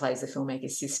doesn't. He plays the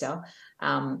filmmaker's sister,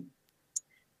 and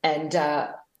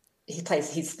he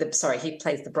plays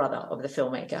the brother of the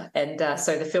filmmaker. And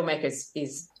so the filmmaker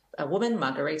is a woman,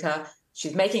 Margarita.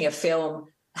 She's making a film.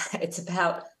 It's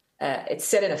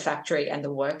set in a factory, and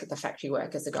the factory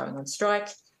workers are going on strike,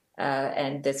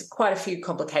 and there's quite a few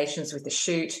complications with the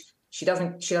shoot. She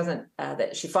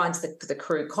finds the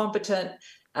crew competent.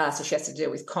 So she has to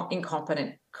deal with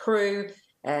incompetent crew,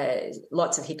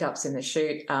 lots of hiccups in the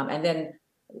shoot. And then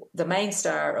the main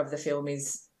star of the film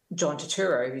is John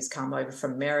Turturro, who's come over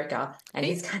from America, and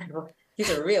he's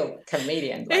a real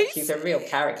comedian. He's a real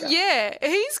character. Yeah,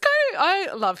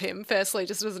 I love him, firstly,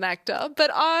 just as an actor, but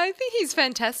I think he's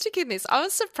fantastic in this. I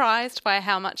was surprised by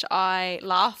how much I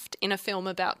laughed in a film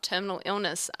about terminal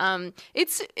illness.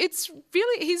 It's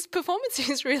really, his performance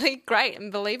is really great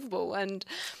and believable, and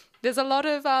there's a lot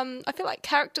of, I feel like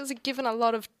characters are given a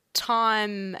lot of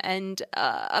time and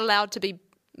allowed to be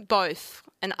both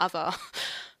and other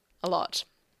a lot.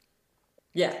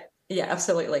 Yeah,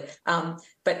 absolutely.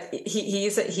 But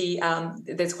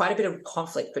there's quite a bit of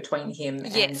conflict between him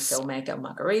and the filmmaker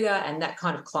Margarita, and that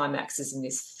kind of climaxes in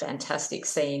this fantastic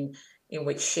scene in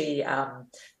which they have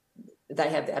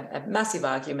a massive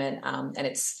argument, and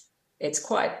it's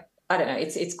quite, I don't know,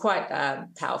 it's quite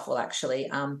powerful actually.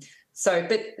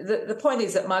 But the point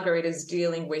is that Margarita's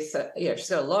dealing with, she's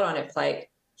got a lot on her plate.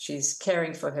 She's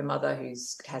caring for her mother who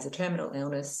has a terminal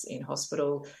illness in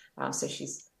hospital. So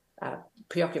she's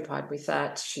preoccupied with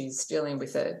that. She's dealing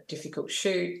with a difficult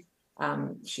shoot.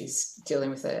 She's dealing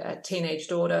with a teenage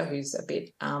daughter who's a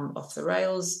bit off the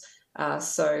rails.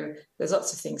 So there's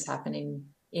lots of things happening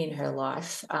in her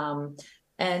life.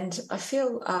 And I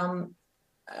feel, I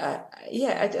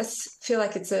just feel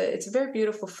like it's a very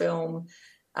beautiful film.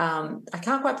 I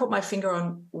can't quite put my finger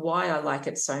on why I like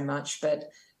it so much, but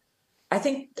I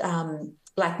think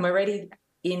like Moretti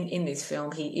in this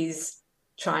film, he is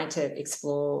trying to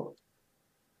explore,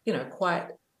 quite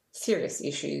serious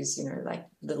issues, like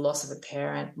the loss of a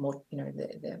parent, more,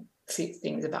 the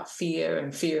things about fear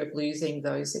and fear of losing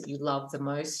those that you love the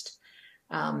most.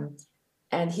 And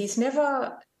he's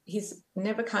never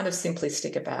kind of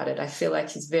simplistic about it. I feel like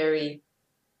he's very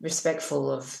respectful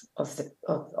of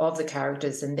the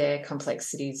characters and their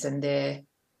complexities and their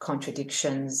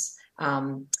contradictions,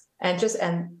 it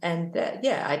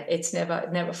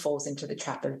never falls into the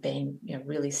trap of being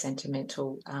really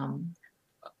sentimental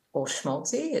or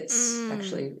schmaltzy. It's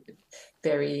actually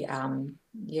very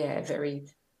very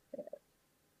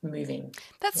moving.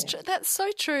 That's so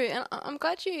true, and I'm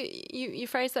glad you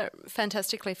phrased that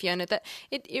fantastically, Fiona. That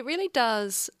it really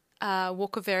does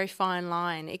walk a very fine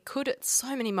line. It could at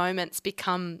so many moments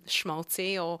become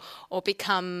schmaltzy or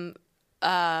become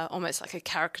almost like a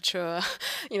caricature.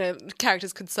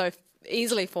 Characters could so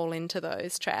easily fall into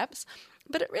those traps.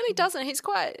 But it really doesn't. He's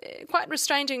quite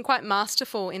restrained and quite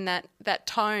masterful in that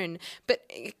tone. But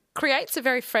it creates a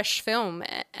very fresh film.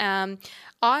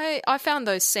 I found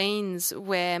those scenes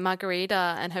where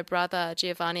Margarita and her brother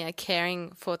Giovanni are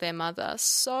caring for their mother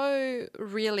so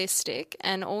realistic,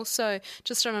 and also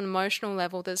just on an emotional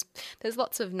level. There's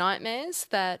lots of nightmares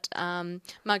that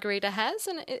Margarita has,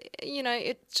 and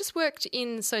it just worked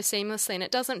in so seamlessly, and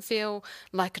it doesn't feel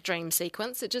like a dream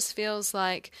sequence. It just feels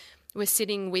like we're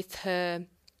sitting with her.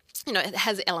 You know, it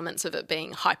has elements of it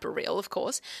being hyper real, of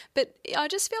course, but I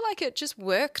just feel like it just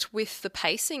worked with the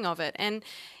pacing of it, and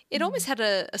it almost had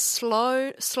a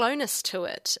slowness to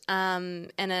it,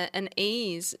 and an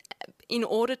ease in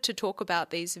order to talk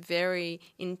about these very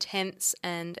intense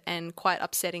and quite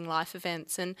upsetting life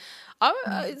events. And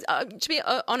to be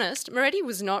honest, Madre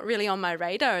was not really on my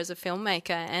radar as a filmmaker,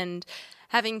 and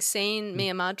having seen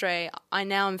Mia Madre, I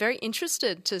now am very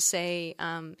interested to see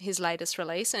his latest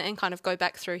release and kind of go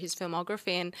back through his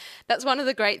filmography. And that's one of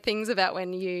the great things about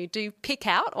when you do pick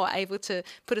out or able to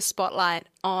put a spotlight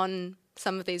on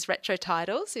some of these retro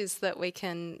titles, is that we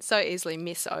can so easily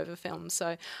miss over films.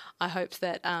 So I hope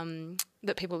that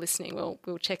that people listening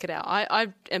will check it out. I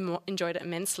enjoyed it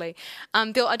immensely.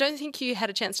 Bill, I don't think you had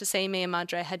a chance to see Mia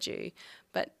Madre, had you?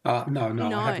 But no,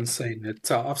 I haven't seen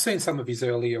it. I've seen some of his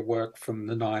earlier work from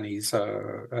the 90s,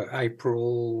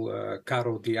 April,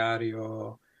 Caro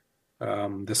Diario,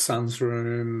 The Sun's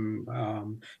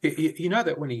Room. You know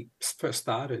that when he first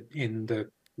started in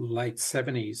the late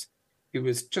 70s, he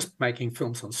was just making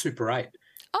films on Super 8.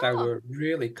 Oh. They were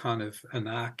really kind of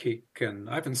anarchic, and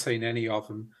I haven't seen any of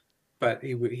them, but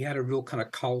he had a real kind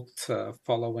of cult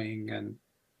following, and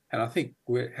I think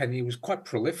he was quite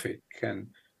prolific, and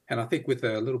I think with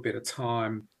a little bit of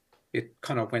time, it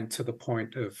kind of went to the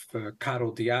point of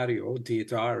Caro Diario, Dear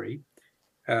Diary,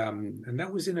 and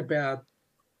that was in about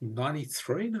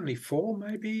 93, 94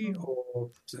 maybe, or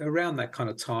around that kind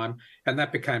of time, and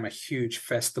that became a huge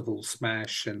festival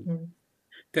smash, and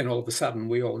then all of a sudden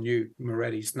we all knew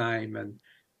Moretti's name,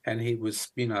 and he was,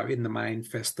 you know, in the main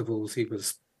festivals, he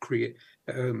was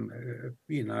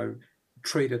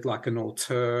treated like an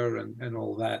auteur and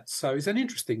all that. So he's an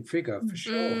interesting figure for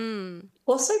sure.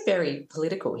 Also very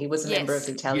political. He was a member of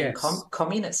the Italian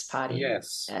Communist Party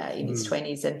in his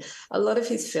 20s, and a lot of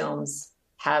his films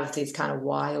have these kind of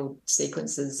wild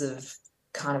sequences of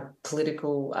kind of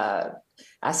political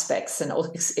aspects and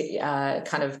all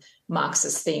kind of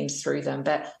Marxist themes through them.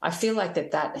 But I feel like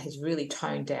that has really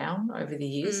toned down over the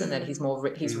years, and that his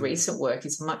recent work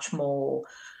is much more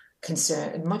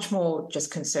concerned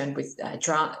with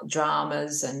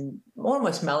dramas and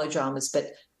almost melodramas,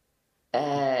 but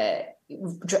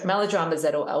melodramas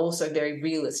that are also very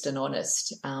realist and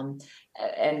honest.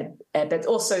 But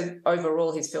also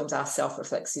overall his films are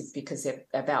self-reflexive because they're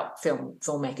about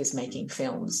filmmakers making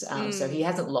films. So he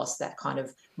hasn't lost that kind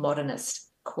of modernist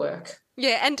quirk.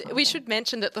 Yeah, and we should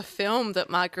mention that the film that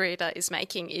Margarita is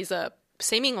making is a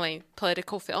seemingly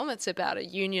political film. It's about a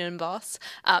union boss,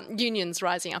 unions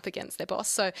rising up against their boss.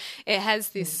 So it has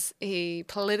this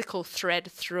political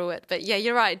thread through it. But yeah,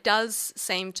 you're right. It does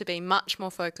seem to be much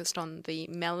more focused on the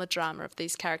melodrama of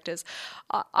these characters.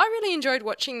 I really enjoyed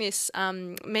watching this.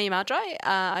 Mia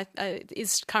Madre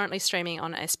is currently streaming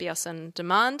on SBS On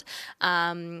Demand.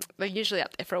 They're usually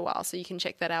up there for a while, so you can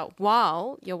check that out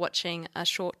while you're watching a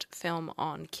short film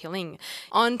on killing.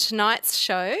 On tonight's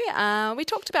show, we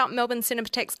talked about Melbourne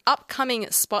Cinematheque's upcoming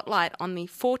spotlight on the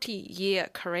 40-year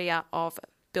career of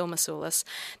Bill Mousoulis.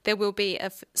 There will be a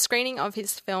screening of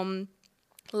his film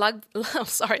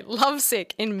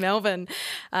Lovesick in Melbourne,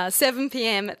 7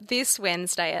 p.m. this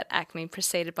Wednesday at Acme,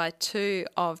 preceded by two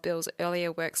of Bill's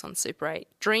earlier works on Super 8,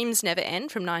 Dreams Never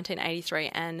End from 1983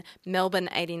 and Melbourne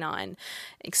 89,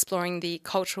 exploring the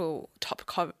cultural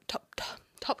topography.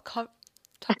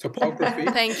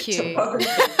 Thank you.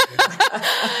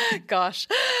 Gosh.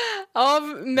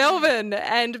 Of Melbourne.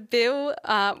 And Bill,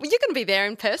 you're going to be there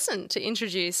in person to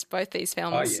introduce both these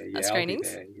films screenings.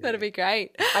 I'll be there, yeah. That'll be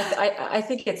great. I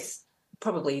think it's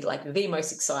probably like the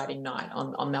most exciting night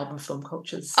on Melbourne film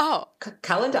culture's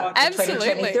calendar for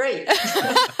 2023.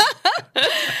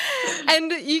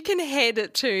 And you can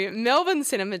head to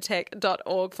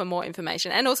melbournecinematheque.org for more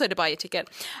information and also to buy your ticket.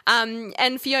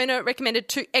 And Fiona recommended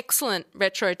two excellent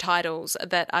retro titles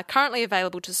that are currently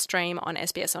available to stream on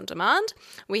SBS On Demand.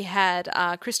 We had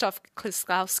Krzysztof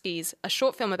Kieślowski's A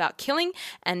Short Film About Killing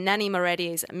and Nanni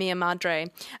Moretti's Mia Madre.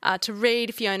 To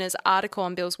read Fiona's article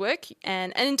on Bill's work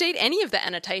and indeed any of the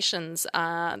annotations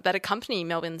that accompany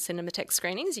Melbourne Cinematheque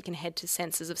screenings, you can head to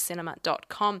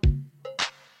sensorsofcinema.com.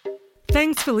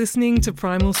 Thanks for listening to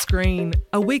Primal Screen,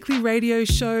 a weekly radio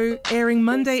show airing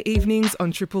Monday evenings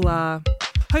on Triple R.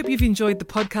 Hope you've enjoyed the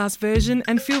podcast version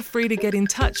and feel free to get in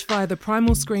touch via the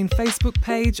Primal Screen Facebook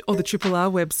page or the Triple R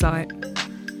website.